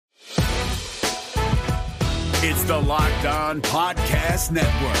It's the Locked On Podcast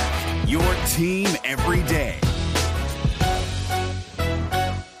Network, your team every day.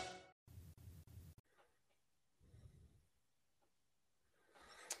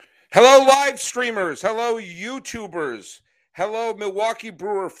 Hello, live streamers. Hello, YouTubers. Hello, Milwaukee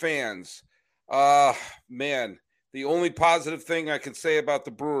Brewer fans. Man, the only positive thing I can say about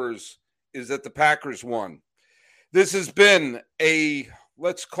the Brewers is that the Packers won. This has been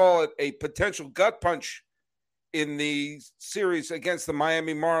let's call it a potential gut punch in the series against the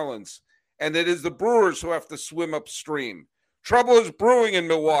Miami Marlins. And it is the Brewers who have to swim upstream. Trouble is brewing in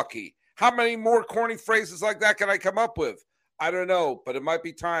Milwaukee. How many more corny phrases like that can I come up with? I don't know, but it might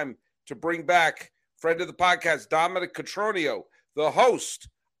be time to bring back friend of the podcast, Dominic Cotroneo, the host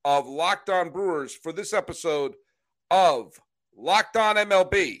of Locked On Brewers, for this episode of Locked On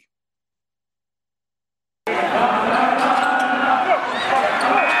MLB.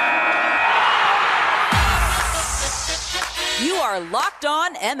 You are Locked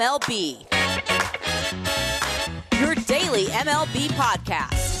On MLB, your daily MLB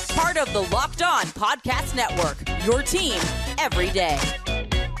podcast. Part of the Locked On Podcast Network, your team every day.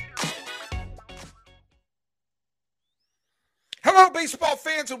 Hello, baseball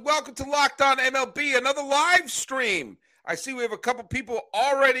fans, and welcome to Locked On MLB, another live stream. I see we have a couple people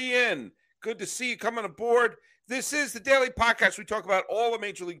already in. Good to see you coming aboard. This is the daily podcast. We talk about all of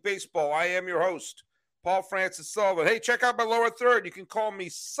Major League Baseball. I am your host, Paul Francis Sullivan. Hey, check out my lower third. You can call me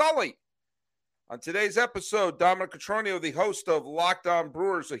Sully. On today's episode, Dominic Cotroneo, the host of Locked On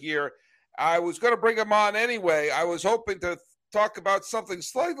Brewers, are here. I was going to bring him on anyway. I was hoping to talk about something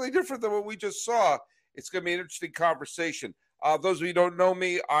slightly different than what we just saw. It's going to be an interesting conversation. Those of you who don't know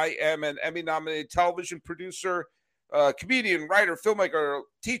me, I am an Emmy-nominated television producer, comedian, writer, filmmaker,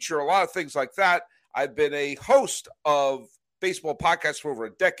 teacher, a lot of things like that. I've been a host of baseball podcasts for over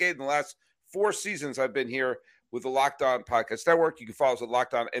a decade. In the last 4 seasons, I've been here with the Locked On Podcast Network. You can follow us at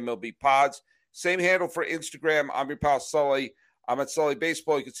Locked On MLB Pods. Same handle for Instagram. I'm your pal Sully. I'm at Sully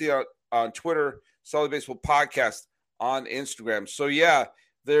Baseball. You can see it on Twitter, Sully Baseball Podcast on Instagram. So, yeah,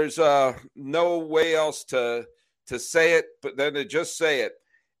 there's no way else to say it, but then to just say it.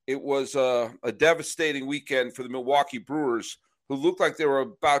 It was a devastating weekend for the Milwaukee Brewers, who looked like they were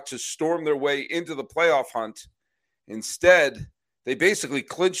about to storm their way into the playoff hunt. Instead, they basically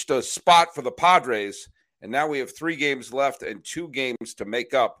clinched a spot for the Padres, and now we have 3 games left and 2 games to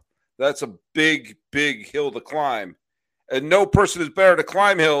make up. That's a big, big hill to climb. And no person is better to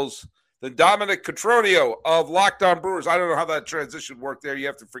climb hills than Dominic Cotroneo of Locked On Brewers. I don't know how that transition worked there. You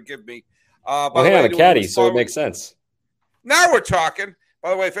have to forgive me. Well, hey, I'm a caddy, so it makes sense. Now we're talking.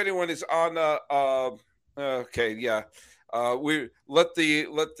 By the way, if anyone is on, okay, yeah, we let the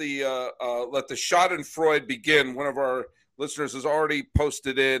Schadenfreude begin. One of our listeners has already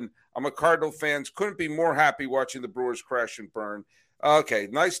posted in. I'm a Cardinal fan. Couldn't be more happy watching the Brewers crash and burn. Okay,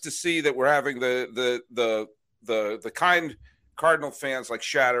 nice to see that we're having the kind Cardinal fans like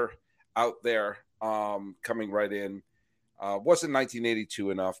Shatter out there coming right in. Wasn't 1982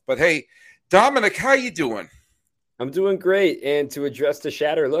 enough, but hey, Dominic, how you doing? I'm doing great. And to address the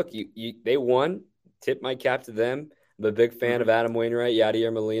Shatter, look, they won. Tip my cap to them. I'm a big fan of Adam Wainwright,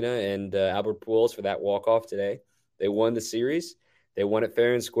 Yadier Molina, and Albert Pujols for that walk-off today. They won the series. They won it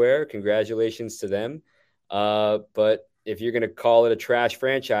fair and square. Congratulations to them. But if you're going to call it a trash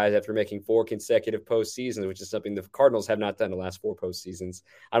franchise after making 4 consecutive postseasons, which is something the Cardinals have not done the last 4 postseasons,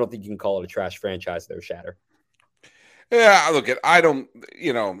 I don't think you can call it a trash franchise there, Shatter. Yeah, look, I don't,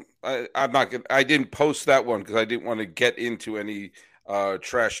 I'm not going to, I didn't post that one because I didn't want to get into any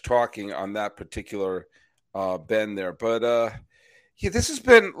trash talking on that particular bend there. But, yeah, this has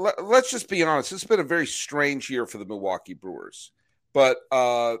been, let's just be honest, this has been a very strange year for the Milwaukee Brewers. But,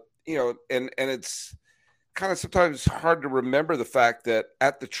 and it's kind of sometimes hard to remember the fact that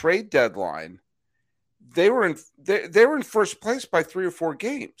at the trade deadline, they were in first place by 3 or 4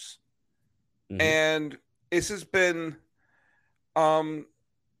 games. Mm-hmm. And this has been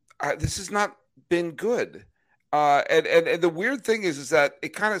this has not been good. And the weird thing is that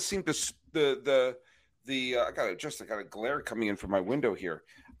it kind of seemed to I got a glare coming in from my window here.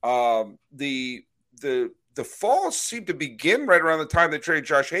 The fall seemed to begin right around the time they traded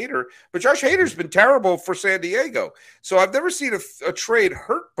Josh Hader, but Josh Hader's been terrible for San Diego. So I've never seen a trade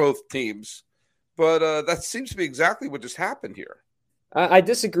hurt both teams, but that seems to be exactly what just happened here. I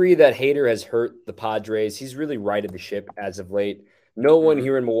disagree that Hader has hurt the Padres. He's really righted the ship as of late. No one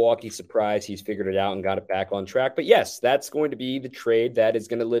here in Milwaukee surprised he's figured it out and got it back on track. But yes, that's going to be the trade that is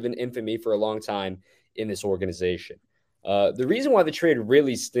going to live in infamy for a long time in this organization. The reason why the trade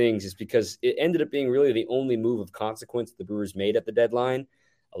really stings is because it ended up being really the only move of consequence the Brewers made at the deadline.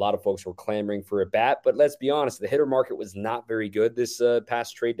 A lot of folks were clamoring for a bat, but let's be honest, the hitter market was not very good this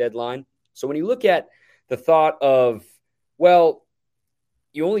past trade deadline. So when you look at the thought of, well,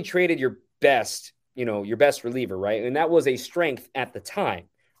 you only traded your best reliever, right? And that was a strength at the time,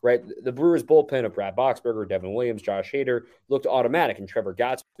 right? The Brewers bullpen of Brad Boxberger, Devin Williams, Josh Hader looked automatic, and Trevor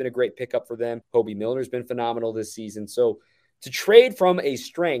Gott's been a great pickup for them. Kobe Milner's been phenomenal this season. So to trade from a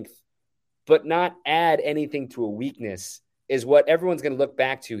strength but not add anything to a weakness is what everyone's going to look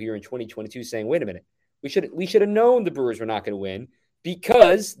back to here in 2022 saying, wait a minute, we should have known the Brewers were not going to win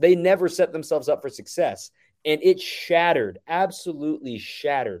because they never set themselves up for success. And it absolutely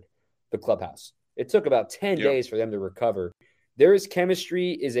shattered the clubhouse. It took about 10 days for them to recover.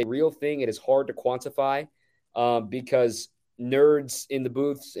 Chemistry is a real thing. It is hard to quantify because nerds in the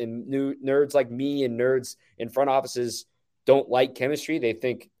booths and nerds like me and nerds in front offices don't like chemistry. They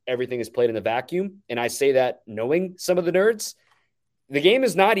think everything is played in a vacuum. And I say that knowing some of the nerds. The game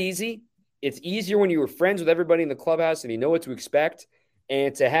is not easy. It's easier when you were friends with everybody in the clubhouse and you know what to expect.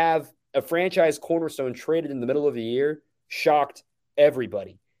 And to have a franchise cornerstone traded in the middle of the year shocked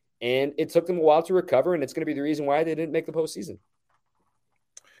everybody. And it took them a while to recover, and it's going to be the reason why they didn't make the postseason.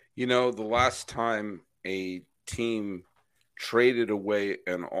 You know, the last time a team traded away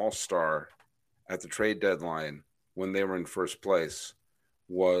an all-star at the trade deadline when they were in first place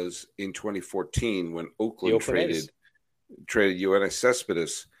was in 2014 when Oakland traded Yoenis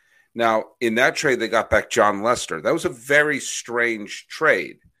Cespedes. Now, in that trade, they got back John Lester. That was a very strange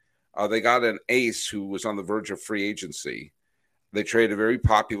trade. They got an ace who was on the verge of free agency. They traded a very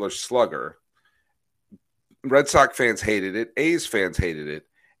popular slugger. Red Sox fans hated it. A's fans hated it.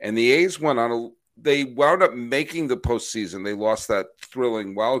 And the A's they wound up making the postseason. They lost that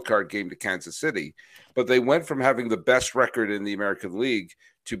thrilling wild card game to Kansas City. But they went from having the best record in the American League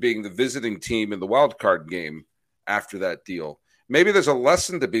to being the visiting team in the wild card game after that deal. Maybe there's a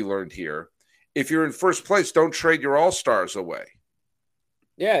lesson to be learned here. If you're in first place, don't trade your all-stars away.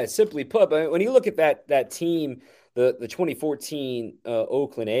 Yeah, simply put. But when you look at that team, the 2014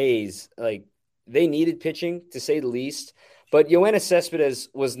 Oakland A's, like they needed pitching to say the least. But Yoenis Cespedes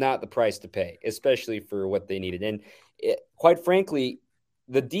was not the price to pay, especially for what they needed. And quite frankly,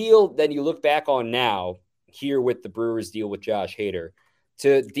 the deal that you look back on now here with the Brewers deal with Josh Hader,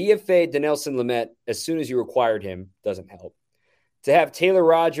 to DFA Dinelson Lamet as soon as you acquired him doesn't help. To have Taylor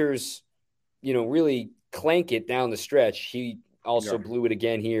Rogers, really clank it down the stretch, he also blew it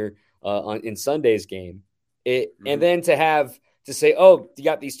again here in Sunday's game. And then to say, oh, you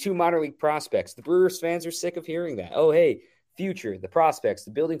got these two minor league prospects. The Brewers fans are sick of hearing that. Oh, hey, future, the prospects,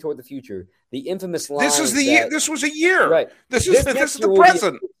 the building toward the future, the infamous line. This was a year. Right. This is the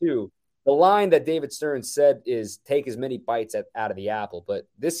present. The line that David Stern said is take as many bites out of the apple. But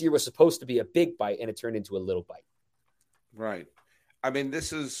this year was supposed to be a big bite, and it turned into a little bite. Right. I mean,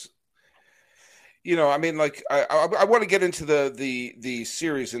 this is, I want to get into the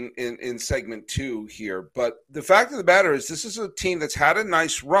series in segment 2 here. But the fact of the matter is this is a team that's had a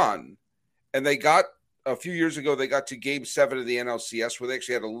nice run, and they got a few years ago, they got to Game 7 of the NLCS, where they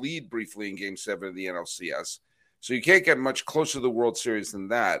actually had a lead briefly in Game 7 of the NLCS. So you can't get much closer to the World Series than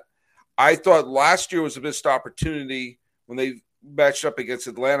that. I thought last year was a missed opportunity when they matched up against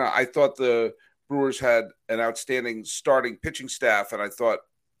Atlanta. I thought the Brewers had an outstanding starting pitching staff, and I thought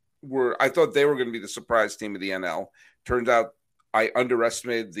they were going to be the surprise team of the NL. Turns out I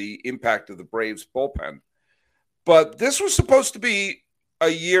underestimated the impact of the Braves bullpen. But this was supposed to be a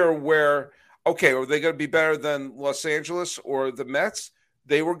year where, okay, are they going to be better than Los Angeles or the Mets?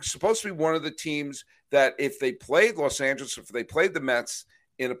 They were supposed to be one of the teams that if they played Los Angeles, if they played the Mets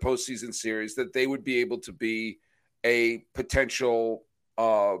in a postseason series, that they would be able to be a potential,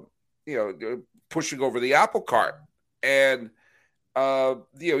 pushing over the apple cart. And,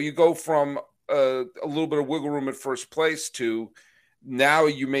 you go from a little bit of wiggle room at first place to now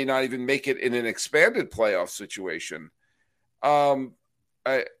you may not even make it in an expanded playoff situation.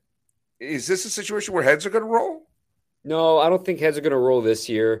 Is this a situation where heads are going to roll? No, I don't think heads are going to roll this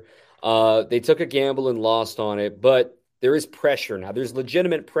year. They took a gamble and lost on it, but there is pressure now. There's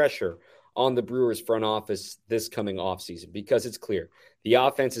legitimate pressure on the Brewers front office this coming offseason because it's clear the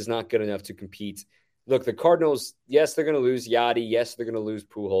offense is not good enough to compete. Look, the Cardinals, yes, they're going to lose Yachty. Yes, they're going to lose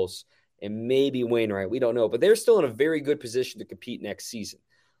Pujols and maybe Wainwright. We don't know, but they're still in a very good position to compete next season.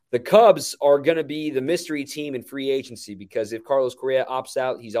 The Cubs are going to be the mystery team in free agency because if Carlos Correa opts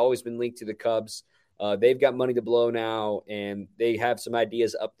out, he's always been linked to the Cubs. They've got money to blow now, and they have some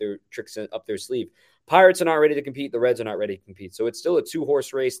ideas tricks up their sleeve. Pirates are not ready to compete. The Reds are not ready to compete. So it's still a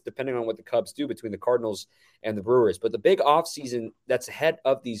two-horse race depending on what the Cubs do between the Cardinals and the Brewers. But the big offseason that's ahead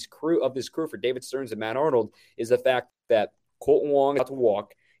of this crew for David Stearns and Matt Arnold is the fact that Colton Wong is about to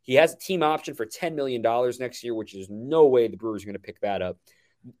walk. He has a team option for $10 million next year, which is no way the Brewers are going to pick that up.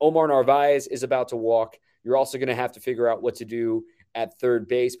 Omar Narvaez is about to walk. You're also going to have to figure out what to do at third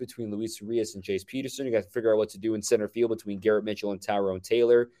base between Luis Urias and Chase Peterson. You got to figure out what to do in center field between Garrett Mitchell and Tyrone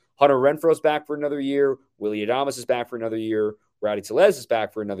Taylor. Hunter Renfroe's back for another year. Willie Adames is back for another year. Rowdy Tellez is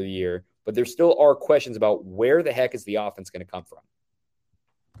back for another year. But there still are questions about where the heck is the offense going to come from.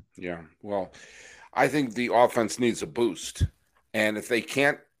 Yeah, well, I think the offense needs a boost. And if they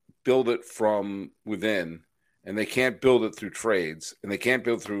can't build it from within, and they can't build it through trades, and they can't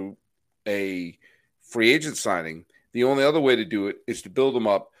build through a free agent signing, the only other way to do it is to build them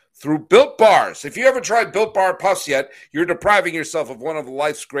up through Built Bars. If you haven't tried Built Bar Puffs yet, you're depriving yourself of one of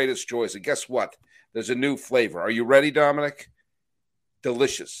life's greatest joys. And guess what? There's a new flavor. Are you ready, Dominic?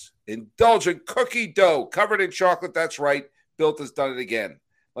 Delicious, indulgent cookie dough covered in chocolate. That's right. Built has done it again.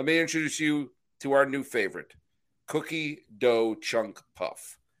 Let me introduce you to our new favorite, Cookie Dough Chunk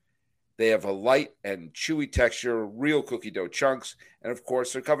Puff. They have a light and chewy texture, real cookie dough chunks, and of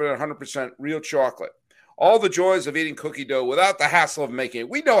course, they're covered in 100% real chocolate. All the joys of eating cookie dough without the hassle of making it.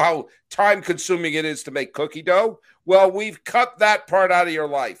 We know how time-consuming it is to make cookie dough. Well, we've cut that part out of your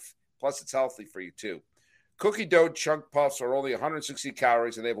life. Plus, it's healthy for you, too. Cookie dough chunk puffs are only 160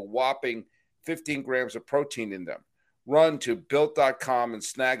 calories, and they have a whopping 15 grams of protein in them. Run to Built.com and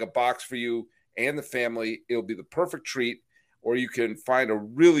snag a box for you and the family. It'll be the perfect treat, or you can find a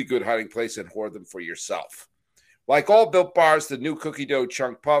really good hiding place and hoard them for yourself. Like all Built Bars, the new Cookie Dough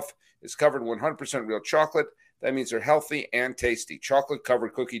Chunk Puff is covered in 100% real chocolate. That means they're healthy and tasty.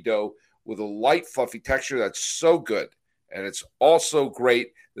 Chocolate-covered cookie dough with a light, fluffy texture that's so good. And it's also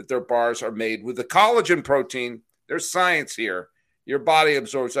great that their bars are made with the collagen protein. There's science here. Your body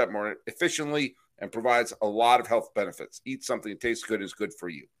absorbs that more efficiently and provides a lot of health benefits. Eat something that tastes good is good for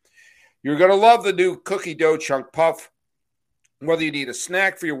you. You're going to love the new Cookie Dough Chunk Puff. Whether you need a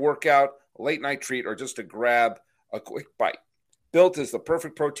snack for your workout, a late-night treat, or just to grab a quick bite. Built is the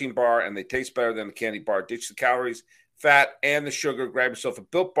perfect protein bar, and they taste better than the candy bar. Ditch the calories, fat, and the sugar. Grab yourself a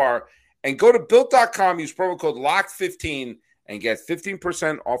Built Bar and go to Built.com. Use promo code LOCK15 and get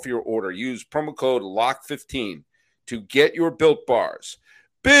 15% off your order. Use promo code LOCK15 to get your Built Bars.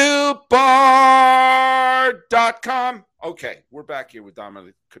 BuiltBar.com. Okay, we're back here with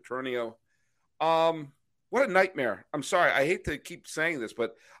Dominic Cotroneo. What a nightmare. I'm sorry. I hate to keep saying this,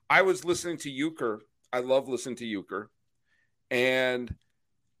 but I was listening to Euchre. I love listening to Euchre. And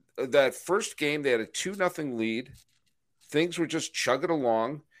that first game, they had a 2-0 lead. Things were just chugging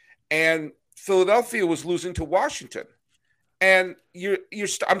along. And Philadelphia was losing to Washington. And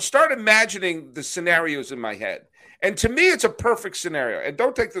I'm starting imagining the scenarios in my head. And to me, it's a perfect scenario. And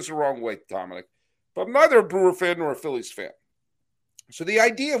don't take this the wrong way, Dominic, but I'm neither a Brewer fan nor a Phillies fan. So the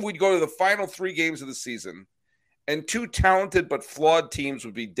idea of we'd go to the final 3 games of the season and 2 talented but flawed teams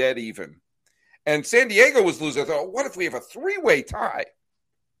would be dead even. And San Diego was losing. I thought, what if we have a 3-way tie?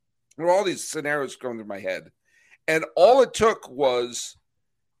 There were all these scenarios going through my head. And all it took was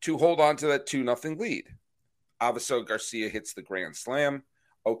to hold on to that 2-0 lead. Avisail Garcia hits the grand slam.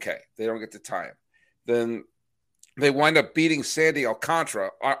 Okay, they don't get to tie him. Then they wind up beating Sandy Alcantara.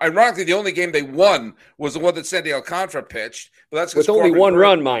 Ironically, the only game they won was the one that Sandy Alcantara pitched. But that's with only one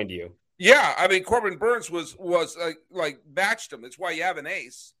run, mind you. Yeah, I mean, Corbin Burns was like matched him. That's why you have an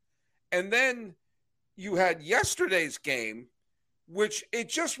ace. And then you had yesterday's game, which it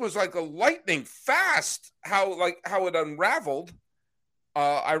just was like a lightning fast how it unraveled.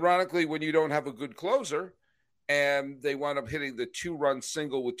 Ironically, when you don't have a good closer, and they wound up hitting the 2-run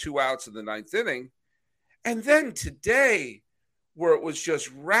single with 2 outs in the 9th inning. And then today, where it was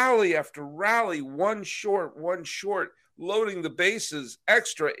just rally after rally, one short, loading the bases,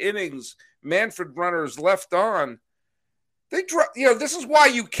 extra innings, Manfred runners left on. They this is why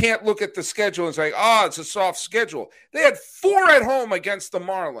you can't look at the schedule and say, it's a soft schedule. They had 4 at home against the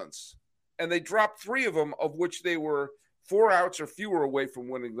Marlins, and they dropped 3 of them, of which they were 4 outs or fewer away from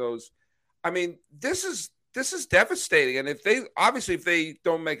winning those. I mean, this is devastating. And if they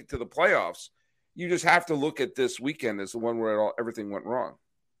don't make it to the playoffs, you just have to look at this weekend as the one where everything went wrong.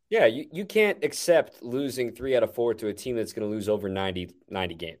 Yeah, you can't accept losing 3 out of 4 to a team that's going to lose over 90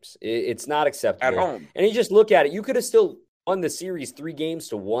 games. It's not acceptable. At home. And you just look at it. You could have still won the series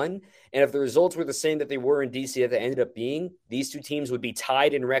 3-1. And if the results were the same that they were in DC that they ended up being, these 2 teams would be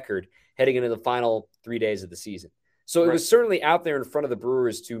tied in record heading into the final 3 days of the season. So it was certainly out there in front of the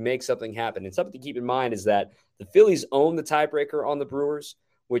Brewers to make something happen. And something to keep in mind is that the Phillies own the tiebreaker on the Brewers,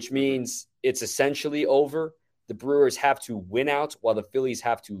 which means it's essentially over. The Brewers have to win out while the Phillies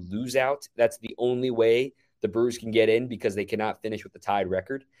have to lose out. That's the only way the Brewers can get in because they cannot finish with the tied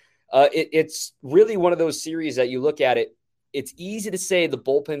record. It's really one of those series that you look at it. it's easy to say the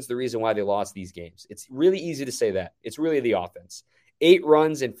bullpen's the reason why they lost these games. It's really easy to say that. It's really the offense. 8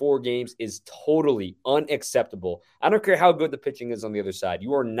 runs in 4 games is totally unacceptable. I don't care how good the pitching is on the other side.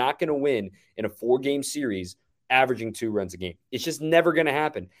 You are not going to win in a 4-game series averaging 2 runs a game. It's just never going to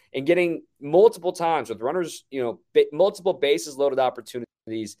happen. And getting multiple times with runners, multiple bases loaded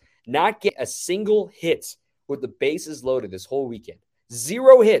opportunities, not get a single hit with the bases loaded this whole weekend.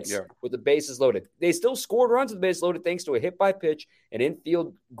 0 hits with the bases loaded. They still scored runs with the bases loaded thanks to a hit by pitch, an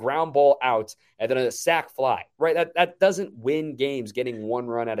infield ground ball out, and then a sac fly. Right? That doesn't win games getting 1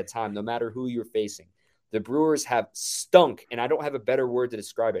 run at a time, no matter who you're facing. The Brewers have stunk, and I don't have a better word to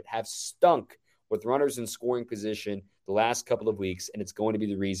describe it, have stunk with runners in scoring position the last couple of weeks, and it's going to be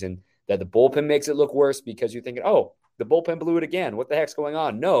the reason that the bullpen makes it look worse because you're thinking, oh, the bullpen blew it again. What the heck's going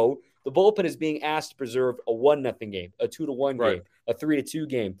on? No, the bullpen is being asked to preserve a 1-0 game, a 2-1 game, a 3-2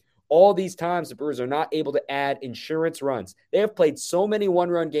 game. All these times, the Brewers are not able to add insurance runs. They have played so many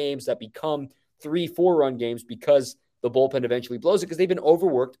 1-run games that become 3-4-run games because the bullpen eventually blows it because they've been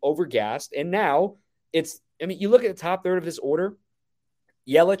overworked, overgassed, and now you look at the top third of this order,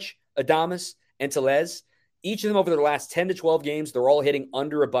 Yelich, Adames, and Tellez, each of them over the last 10 to 12 games, they're all hitting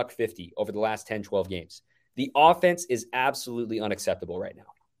under $150 over the last 10, 12 games. The offense is absolutely unacceptable right now.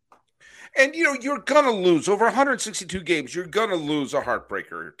 And, you're going to lose. Over 162 games, you're going to lose a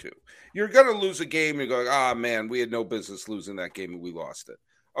heartbreaker or two. You're going to lose a game and you're going, man, we had no business losing that game and we lost it.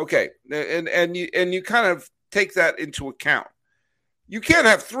 Okay, and you kind of take that into account. You can't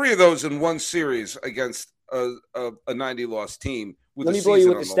have 3 of those in one series against a 90-loss team. Let me blow you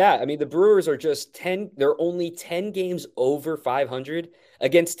with the stat. I mean, the Brewers are just 10. They're only 10 games over 500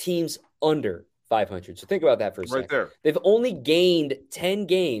 against teams under 500. So think about that for a second. Right there. They've only gained 10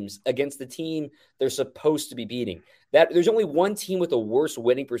 games against the team they're supposed to be beating. There's only one team with a worse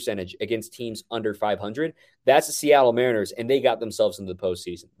winning percentage against teams under 500. That's the Seattle Mariners, and they got themselves into the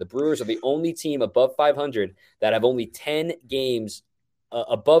postseason. The Brewers are the only team above 500 that have only 10 games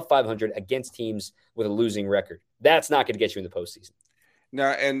above 500 against teams with a losing record. That's not going to get you in the postseason.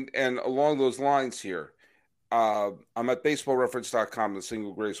 Now, and along those lines here, I'm at baseballreference.com, the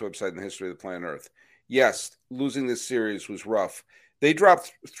single greatest website in the history of the planet Earth. Yes, losing this series was rough. They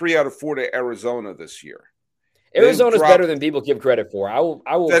dropped 3 out of 4 to Arizona this year. Arizona's better than people give credit for. I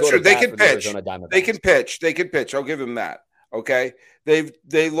will. That's true. They can pitch. They can pitch. They can pitch. I'll give them that. Okay.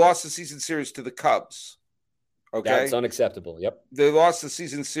 They lost the season series to the Cubs. Okay. That's unacceptable. Yep. They lost the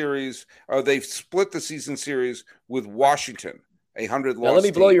season series, or they've split the season series with Washington. 100 loss. Now let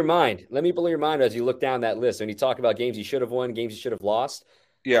me blow your mind. Let me blow your mind as you look down that list. When you talk about games you should have won, games you should have lost.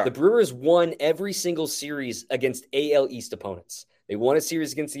 Yeah. The Brewers won every single series against AL East opponents. They won a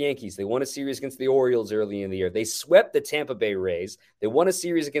series against the Yankees. They won a series against the Orioles early in the year. They swept the Tampa Bay Rays. They won a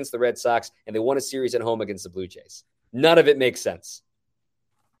series against the Red Sox, and they won a series at home against the Blue Jays. None of it makes sense.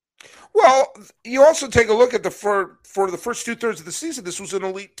 Well, you also take a look at for the first 2/3 of the season. This was an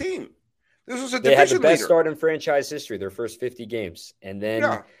elite team. This was a division leader. They had the best start in franchise history, their first 50 games. And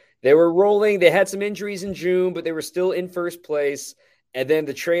then they were rolling. They had some injuries in June, but they were still in first place. And then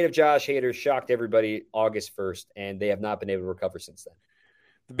the trade of Josh Hader shocked everybody August 1st, and they have not been able to recover since then.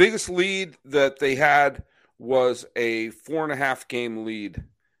 The biggest lead that they had was a 4.5-game lead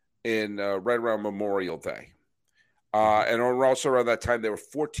in right around Memorial Day. And also around that time, they were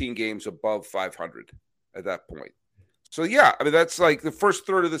 14 games above 500 at that point. So, yeah, I mean, that's like the first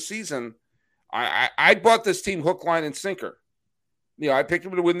third of the season. I bought this team hook, line, and sinker. I picked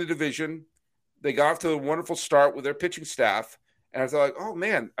them to win the division. They got off to a wonderful start with their pitching staff. And I thought, like, oh,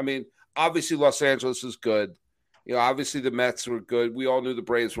 man, I mean, obviously Los Angeles is good. Obviously the Mets were good. We all knew the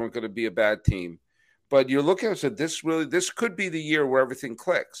Braves weren't going to be a bad team. But you're looking at it, this could be the year where everything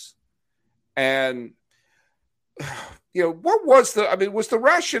clicks. And, what was was the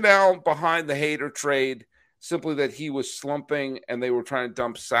rationale behind the Hader trade simply that he was slumping and they were trying to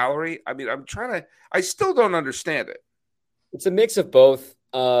dump salary? I mean, I still don't understand it. It's a mix of both.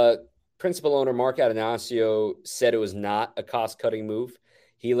 Principal owner Mark Atanasio said it was not a cost-cutting move.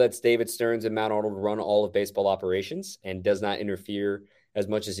 He lets David Stearns and Matt Arnold run all of baseball operations and does not interfere as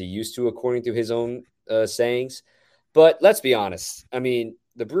much as he used to, according to his own sayings. But let's be honest. I mean,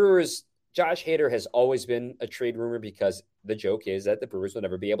 the Brewers, Josh Hader has always been a trade rumor because the joke is that the Brewers will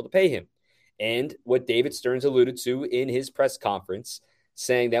never be able to pay him. And what David Stearns alluded to in his press conference,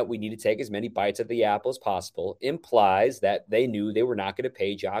 saying that we need to take as many bites at the apple as possible, implies that they knew they were not going to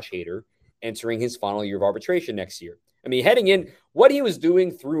pay Josh Hader entering his final year of arbitration next year. I mean, heading in, what he was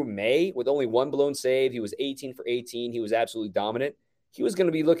doing through May with only one blown save, he was 18 for 18. He was absolutely dominant. He was going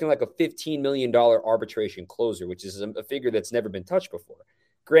to be looking like a $15 million arbitration closer, which is a figure that's never been touched before.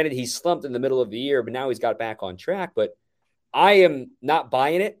 Granted, he slumped in the middle of the year, but now he's got back on track. But I am not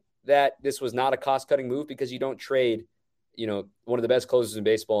buying it that this was not a cost-cutting move because you don't trade, one of the best closers in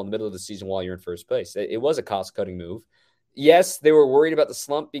baseball in the middle of the season while you're in first place. It was a cost-cutting move. Yes, they were worried about the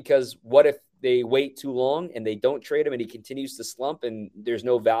slump because what if they wait too long and they don't trade him and he continues to slump and there's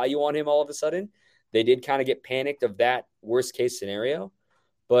no value on him all of a sudden? They did kind of get panicked of that worst-case scenario.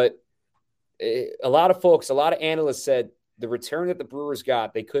 But a lot of analysts said the return that the Brewers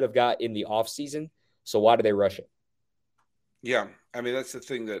got, they could have got in the offseason. So why do they rush it? Yeah. I mean, that's the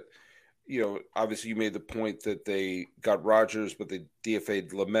thing that, obviously you made the point that they got Rogers, but they DFA'd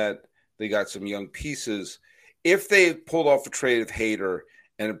Lamet. They got some young pieces. If they had pulled off a trade of Hader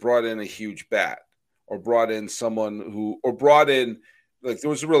and it brought in a huge bat or brought in there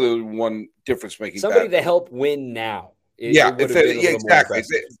was really one difference making somebody to help win now. Exactly.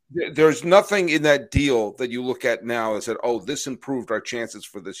 There's nothing in that deal that you look at now that said, oh, this improved our chances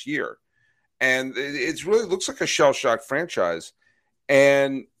for this year. And it really looks like a shell-shocked franchise.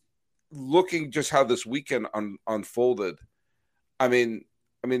 And looking just how this weekend unfolded, I mean,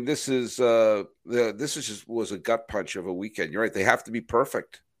 this was a gut punch of a weekend. You're right. They have to be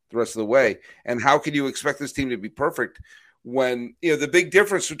perfect the rest of the way. And how can you expect this team to be perfect when, the big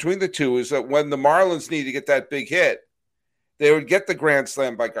difference between the two is that when the Marlins need to get that big hit, they would get the grand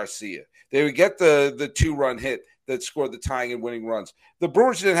slam by Garcia. They would get the 2-run hit that scored the tying and winning runs. The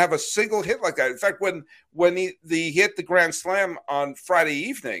Brewers didn't have a single hit like that. In fact, when he hit the grand slam on Friday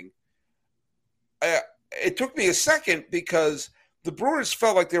evening, it took me a second because the Brewers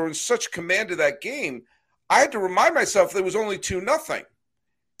felt like they were in such command of that game. I had to remind myself there was only 2-0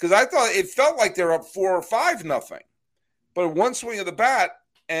 because I thought it felt like they were up 4 or 5-0. But one swing of the bat,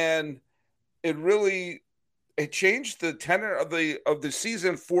 and it changed the tenor of the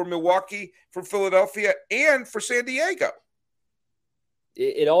season for Milwaukee, for Philadelphia, and for San Diego.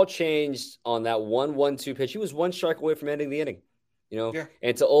 It all changed on that 1-1-2 pitch. He was one strike away from ending the inning. Yeah.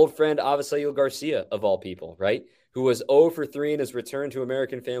 And to old friend Avisail Garcia, of all people, right, who was 0 for 3 in his return to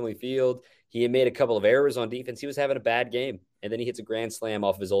American Family Field. He had made a couple of errors on defense. He was having a bad game, and then he hits a grand slam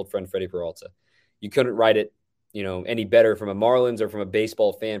off of his old friend Freddie Peralta. You couldn't write it, any better from a Marlins or from a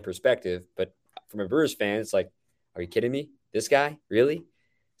baseball fan perspective, but from a Brewers fan, it's like, are you kidding me? This guy? Really?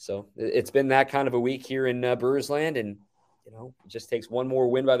 So it's been that kind of a week here in Brewers land, and, it just takes one more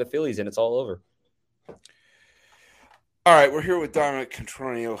win by the Phillies, and it's all over. All right, we're here with Dominic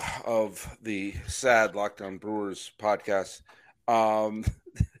Cotroneo of the sad Locked On Brewers podcast.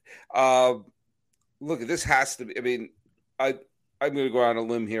 Look, this has to be. I mean, I'm going to go out on a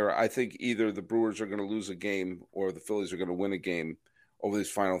limb here. I think either the Brewers are going to lose a game or the Phillies are going to win a game over these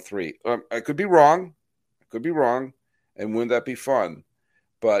final 3. I could be wrong. And wouldn't that be fun?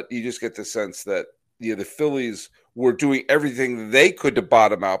 But you just get the sense that the Phillies were doing everything they could to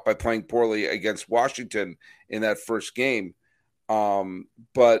bottom out by playing poorly against Washington in that first game.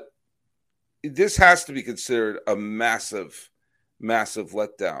 But this has to be considered a massive, massive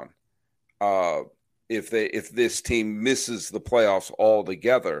letdown if this team misses the playoffs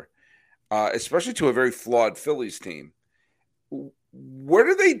altogether, especially to a very flawed Phillies team. What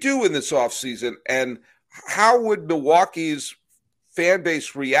do they do in this offseason, and how would Milwaukee's fan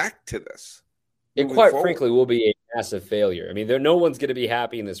base react to this? It quite frankly will be a massive failure. I mean, no one's going to be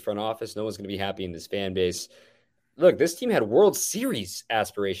happy in this front office. No one's going to be happy in this fan base. Look, this team had World Series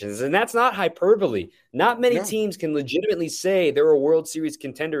aspirations, and that's not hyperbole. Not many teams can legitimately say they're a World Series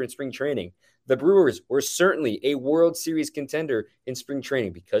contender in spring training. The Brewers were certainly a World Series contender in spring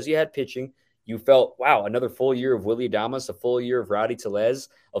training because you had pitching. You felt, wow, another full year of Willy Adames, a full year of Rowdy Tellez,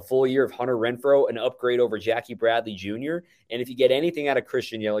 a full year of Hunter Renfroe, an upgrade over Jackie Bradley Jr. And if you get anything out of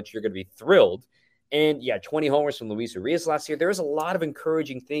Christian Yelich, you're going to be thrilled. And 20 homers from Luis Urias last year. There was a lot of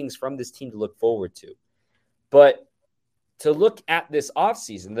encouraging things from this team to look forward to. But to look at this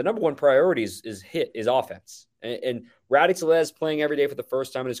offseason, the number one priority is offense. And Rowdy Tellez playing every day for the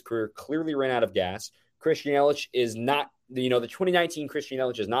first time in his career clearly ran out of gas. Christian Yelich is not, the 2019 Christian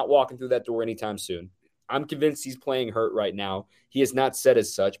Yelich is not walking through that door anytime soon. I'm convinced he's playing hurt right now. He has not said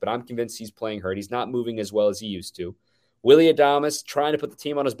as such, but I'm convinced he's playing hurt. He's not moving as well as he used to. Willy Adames trying to put the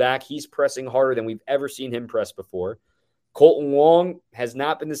team on his back. He's pressing harder than we've ever seen him press before. Colton Wong has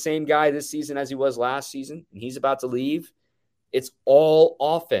not been the same guy this season as he was last season, and he's about to leave. It's all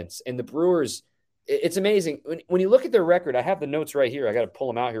offense. And the Brewers, it's amazing. When you look at their record, I have the notes right here. I got to pull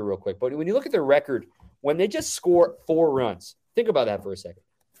them out here real quick. But when you look at their record, when they just score 4 runs, think about that for a second.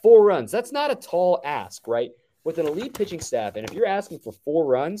 4 runs, that's not a tall ask, right? With an elite pitching staff, and if you're asking for 4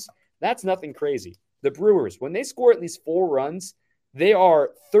 runs, that's nothing crazy. The Brewers, when they score at least 4 runs, they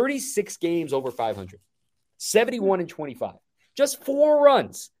are 36 games over 500, 71-25. Just 4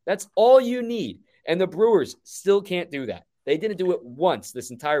 runs. That's all you need. And the Brewers still can't do that. They didn't do it once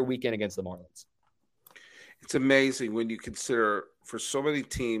this entire weekend against the Marlins. It's amazing when you consider for so many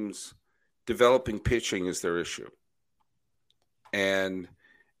teams, developing pitching is their issue. And,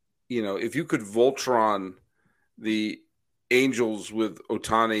 if you could Voltron the Angels with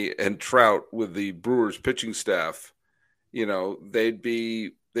Ohtani and Trout with the Brewers pitching staff, they'd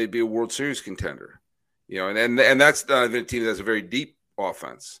be a World Series contender. And that's not even a team that has a very deep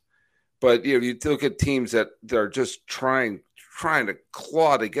offense. But you look at teams that are just trying to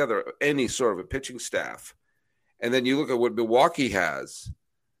claw together any sort of a pitching staff. And then you look at what Milwaukee has,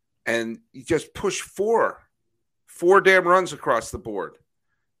 and you just push four damn runs across the board.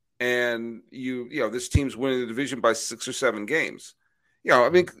 And this team's winning the division by 6 or 7 games.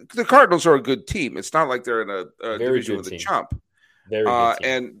 The Cardinals are a good team. It's not like they're in a division with a chump. Very good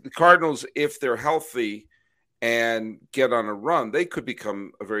team. And the Cardinals, if they're healthy and get on a run, they could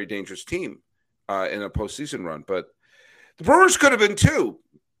become a very dangerous team in a postseason run. But the Brewers could have been too.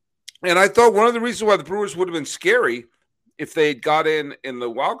 And I thought one of the reasons why the Brewers would have been scary if they'd got in the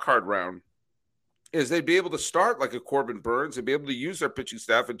wild card round is they'd be able to start like a Corbin Burns and be able to use their pitching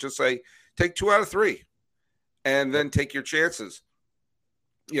staff and just say, take 2 out of 3 and then take your chances.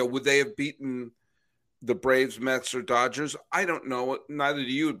 Would they have beaten the Braves, Mets, or Dodgers? I don't know. Neither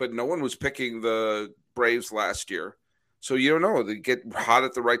do you, but no one was picking the Braves last year. So you don't know. They get hot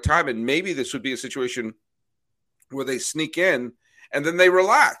at the right time. And maybe this would be a situation where they sneak in and then they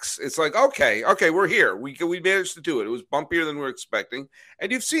relax. It's like, okay, we're here. We managed to do it. It was bumpier than we were expecting.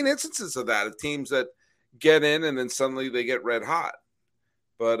 And you've seen instances of that, of teams that get in and then suddenly they get red hot.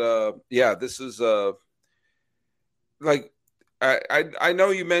 But, this is I know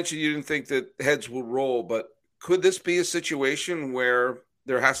you mentioned you didn't think that heads will roll, but could this be a situation where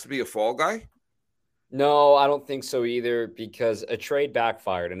there has to be a fall guy? No, I don't think so either, because a trade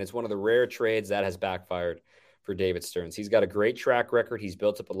backfired, and it's one of the rare trades that has backfired for David Stearns. He's got a great track record. He's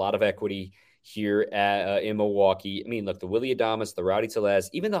built up a lot of equity here in Milwaukee. I mean, look, the Willy Adames, the Rowdy Tellez,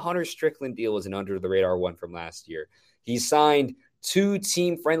 even the Hunter Strickland deal was an under-the-radar one from last year. He signed 2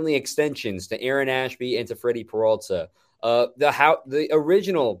 team-friendly extensions to Aaron Ashby and to Freddie Peralta. The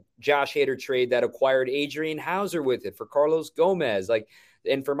original Josh Hader trade that acquired Adrian Hauser with it for Carlos Gomez,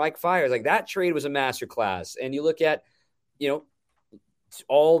 and for Mike Fiers, that trade was a masterclass. And you look at,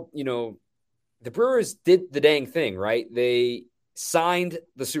 the Brewers did the dang thing, right? They signed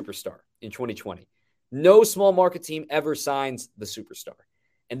the superstar in 2020. No small market team ever signs the superstar.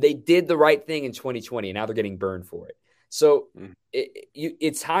 And they did the right thing in 2020, and now they're getting burned for it. So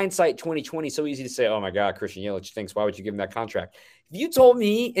it's hindsight 2020, so easy to say, oh, my God, Christian Yelich thinks, why would you give him that contract? If you told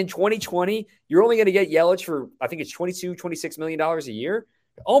me in 2020 you're only going to get Yelich for, I think it's $26 million a year,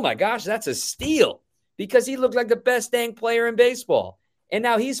 oh, my gosh, that's a steal, because he looked like the best dang player in baseball. And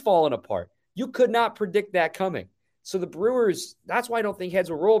now he's fallen apart. You could not predict that coming. So the Brewers, that's why I don't think heads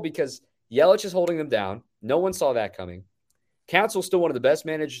will roll, because Yelich is holding them down. No one saw that coming. Council's still one of the best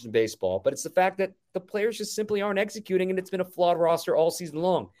managers in baseball, but it's the fact that the players just simply aren't executing, and it's been a flawed roster all season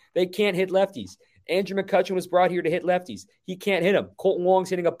long. They can't hit lefties. Andrew McCutchen was brought here to hit lefties. He can't hit them. Colton Wong's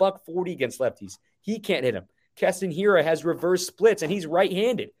hitting a $140 against lefties. He can't hit them. Keston Hiura has reverse splits, and he's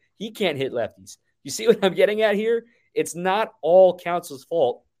right-handed. He can't hit lefties. You see what I'm getting at here? It's not all Council's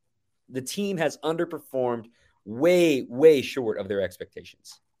fault. The team has underperformed way, way short of their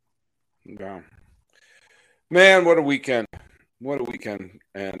expectations. Wow. Man, what a weekend. What a weekend.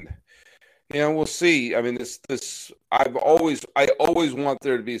 And, we'll see. I mean, I always want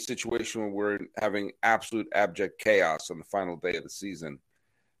there to be a situation where we're having absolute abject chaos on the final day of the season.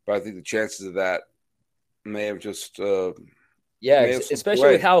 But I think the chances of that may have just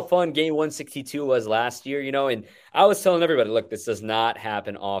especially with how fun Game 162 was last year, and I was telling everybody, look, this does not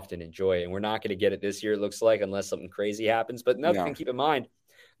happen often. Enjoy it. And we're not going to get it this year, it looks like, unless something crazy happens. But another thing to keep in mind,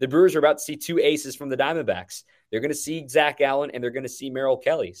 the Brewers are about to see 2 aces from the Diamondbacks. They're going to see Zach Allen, and they're going to see Merrill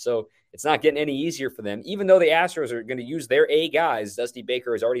Kelly. So it's not getting any easier for them, even though the Astros are going to use their A guys. Dusty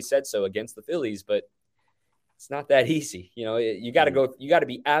Baker has already said so against the Phillies, but it's not that easy. You got to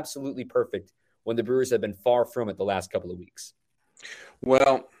be absolutely perfect when the Brewers have been far from it the last couple of weeks.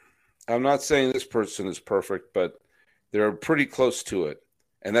 Well, I'm not saying this person is perfect, but they're pretty close to it.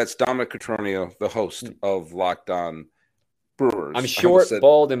 And that's Dominic Cotroneo, the host of Locked On Brewers. I'm short,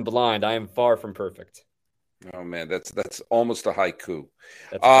 bald, and blind. I am far from perfect. Oh, man, that's almost a haiku.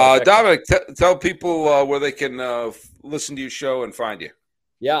 Dominic, tell people where they can listen to your show and find you.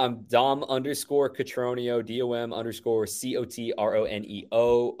 Yeah, I'm Dom_Cotroneo,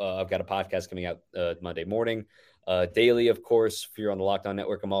 DOM_COTRONEO. I've got a podcast coming out Monday morning. Daily, of course, if you're on the Locked On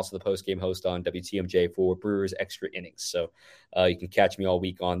Network, I'm also the post-game host on WTMJ for Brewers Extra Innings. So you can catch me all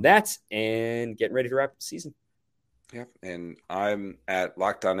week on that and getting ready to wrap up the season. Yeah, and I'm at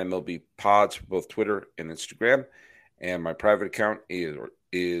Locked On MLB Pods for both Twitter and Instagram. And my private account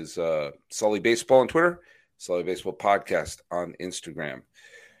is Sully Baseball on Twitter, Sully Baseball Podcast on Instagram.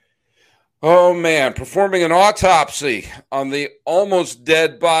 Oh, man, performing an autopsy on the almost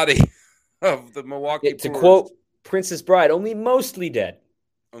dead body of the Milwaukee To quote Princess Bride, only mostly dead.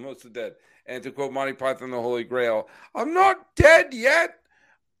 Almost dead. And to quote Monty Python, the Holy Grail, I'm not dead yet.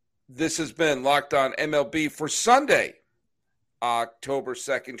 This has been Locked On MLB for Sunday, October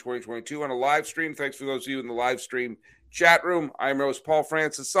 2nd, 2022, on a live stream. Thanks for those of you in the live stream chat room. I'm your host, Paul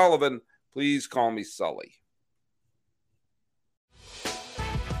Francis Sullivan. Please call me Sully.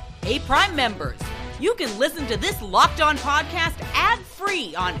 Hey, Prime members, you can listen to this Locked On podcast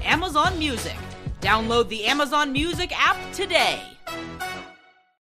ad-free on Amazon Music. Download the Amazon Music app today.